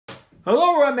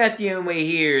Hello, I'm Matthew and Way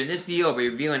here. In this video, I'll be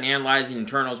reviewing and analyzing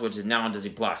Eternals, which is now on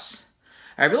Disney+.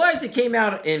 I realized it came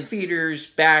out in theaters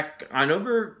back on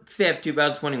October 5th,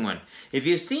 2021. If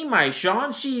you've seen my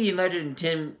Shang-Chi and Legend of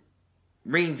Ten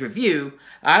Rings review,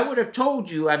 I would have told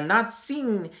you I've not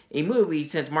seen a movie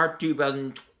since March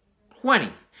 2020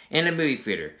 in a movie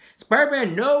theater.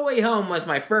 Spider-Man No Way Home was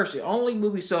my first and only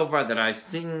movie so far that I've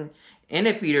seen in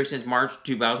a theater since March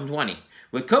 2020.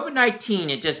 With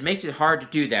COVID-19, it just makes it hard to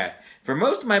do that. For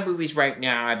most of my movies right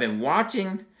now, I've been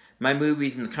watching my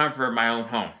movies in the comfort of my own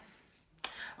home.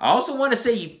 I also want to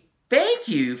say thank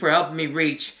you for helping me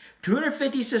reach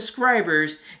 250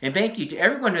 subscribers, and thank you to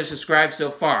everyone who subscribed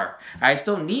so far. I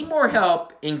still need more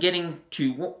help in getting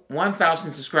to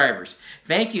 1,000 subscribers.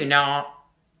 Thank you. Now,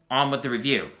 on with the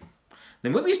review.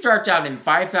 The movie starts out in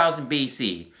 5000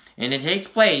 BC, and it takes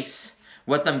place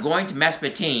with them going to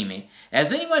Mesopotamia.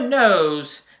 As anyone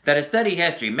knows that has studied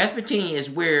history, Mesopotamia is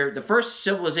where the first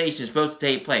civilization is supposed to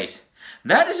take place.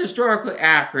 That is historically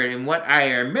accurate in what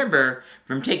I remember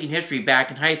from taking history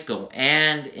back in high school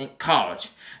and in college.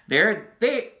 They're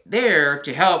there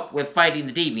to help with fighting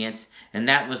the deviants, and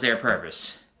that was their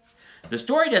purpose. The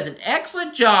story does an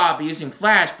excellent job using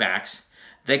flashbacks.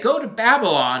 They go to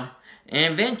Babylon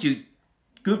and then to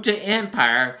Gupta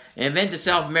Empire and then to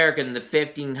South America in the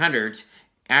 1500s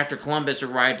after Columbus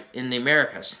arrived in the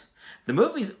Americas. The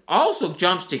movie also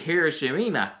jumps to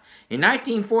Hiroshima in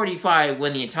 1945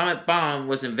 when the atomic bomb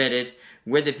was invented,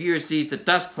 where the viewer sees the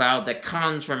dust cloud that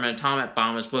comes from an atomic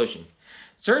bomb explosion.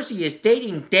 Cersei is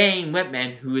dating Dane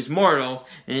Whitman, who is mortal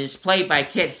and is played by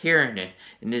Kit Harington,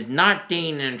 and is not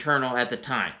dating an Eternal at the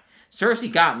time.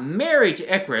 Cersei got married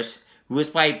to Icarus, who is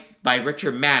played by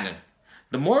Richard Madden.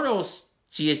 The mortals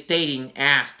she is dating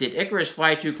asks, "Did Icarus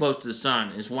fly too close to the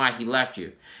sun? Is why he left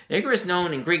you." Icarus,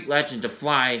 known in Greek legend to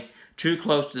fly too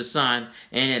close to the sun,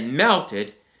 and it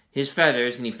melted his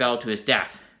feathers and he fell to his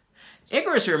death.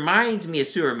 Icarus reminds me of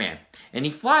Superman, and he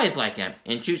flies like him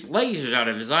and shoots lasers out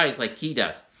of his eyes like he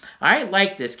does. I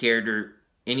like this character,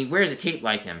 and he wears a cape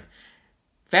like him.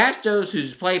 Fastos,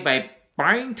 who's played by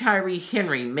Brian Tyree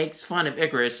Henry, makes fun of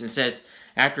Icarus and says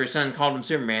after his son called him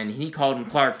Superman, he called him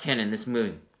Clark Kent in this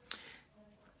movie.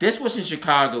 This was in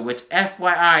Chicago, which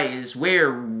FYI is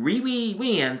where Riri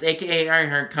Williams, aka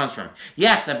Ironheart, comes from.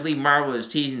 Yes, I believe Marvel is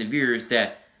teasing the viewers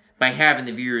that by having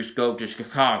the viewers go to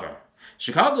Chicago.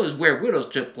 Chicago is where Widows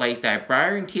took place that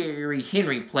Brian Tyree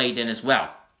Henry played in as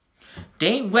well.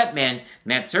 Dane Whitman,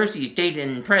 that Cersei is dating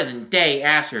in present day,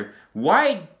 asks her,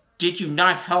 "Why did you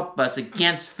not help us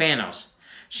against Thanos?"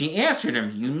 She answered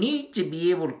him, "You need to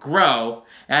be able to grow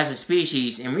as a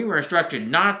species, and we were instructed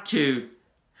not to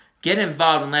get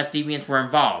involved unless deviants were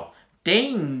involved."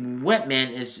 Dane Whitman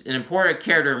is an important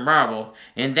character in Marvel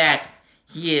in that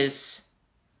he is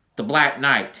the Black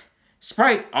Knight.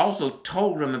 Sprite also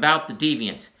told him about the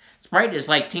deviants. Sprite is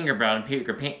like Tinkerbell and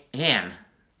Peter Pan,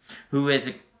 who is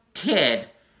a kid,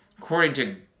 according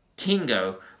to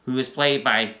Kingo, who is played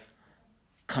by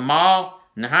Kamal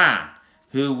Nahan,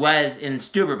 who was in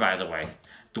Stuber, by the way.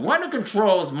 The one who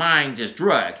controls minds is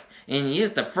Drug, and he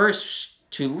is the first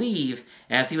to leave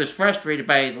as he was frustrated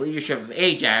by the leadership of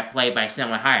Ajax, played by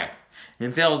Selma Hayek,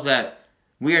 and feels that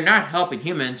we are not helping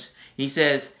humans. He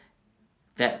says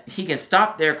that he can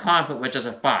stop their conflict with just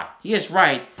a bot. He is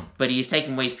right, but he is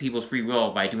taking away people's free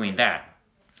will by doing that.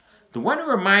 The one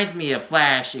who reminds me of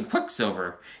Flash and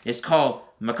Quicksilver is called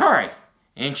Makari,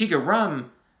 and she can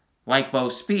run like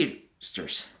both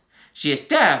speedsters. She is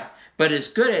deaf, but is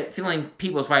good at feeling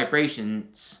people's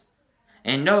vibrations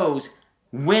and knows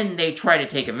when they try to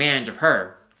take advantage of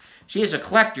her. She is a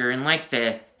collector and likes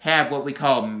to have what we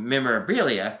call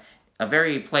memorabilia, a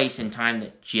very place and time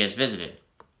that she has visited.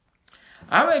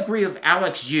 I would agree with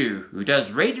Alex Yu, who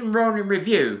does Rate and Ronin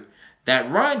Review,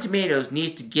 that Rotten Tomatoes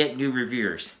needs to get new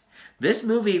reviewers. This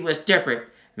movie was different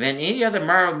than any other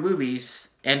Marvel movies,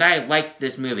 and I liked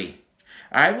this movie.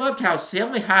 I loved how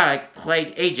Selma Hayek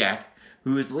played Ajax,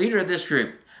 who is the leader of this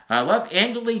group. I loved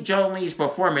Angelina Jolie's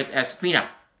performance as Fina.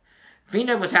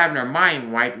 Fina was having her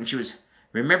mind wiped and she was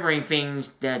remembering things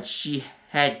that she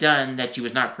had done that she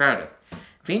was not proud of.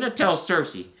 Fina tells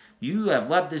Cersei, "You have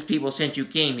loved this people since you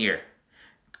came here."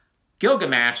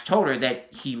 Gilgamesh told her that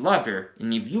he loved her,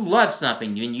 and if you love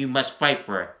something, then you must fight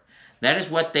for it. That is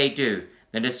what they do.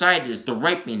 They decide it is the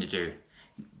right thing to do.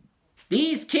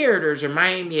 These characters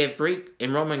remind me of Greek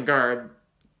and Roman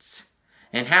gods,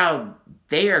 and how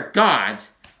they are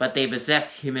gods, but they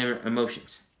possess human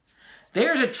emotions.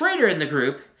 There is a traitor in the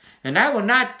group, and I will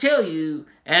not tell you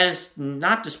as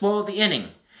not to spoil the ending.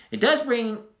 It does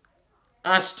bring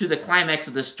us to the climax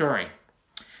of the story.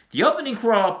 The opening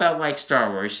crawl felt like Star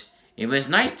Wars. It was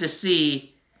nice to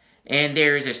see and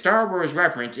there is a Star Wars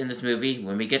reference in this movie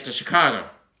when we get to Chicago.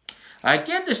 I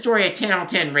give the story a 10 out of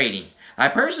 10 rating. I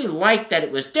personally like that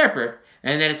it was different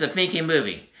and that it's a thinking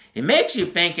movie. It makes you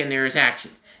think and there is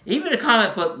action. Even a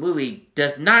comic book movie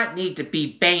does not need to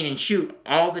be bang and shoot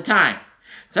all the time.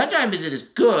 Sometimes it is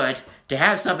good to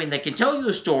have something that can tell you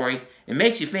a story and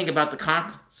makes you think about the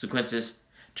consequences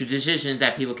to decisions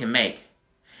that people can make.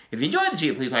 If you enjoyed this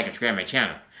video, please like and subscribe to my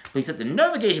channel. Please hit the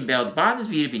notification bell at the bottom of this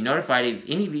video to be notified of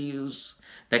any videos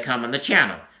that come on the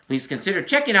channel. Please consider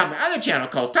checking out my other channel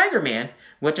called Tiger Man,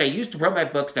 which I use to promote my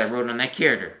books that I wrote on that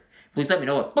character. Please let me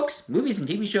know what books, movies, and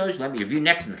TV shows you'd like me to review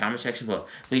next in the comment section below.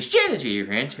 Please share this video with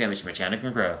your friends, family, so my channel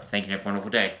can grow. Thank you and have a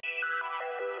wonderful day.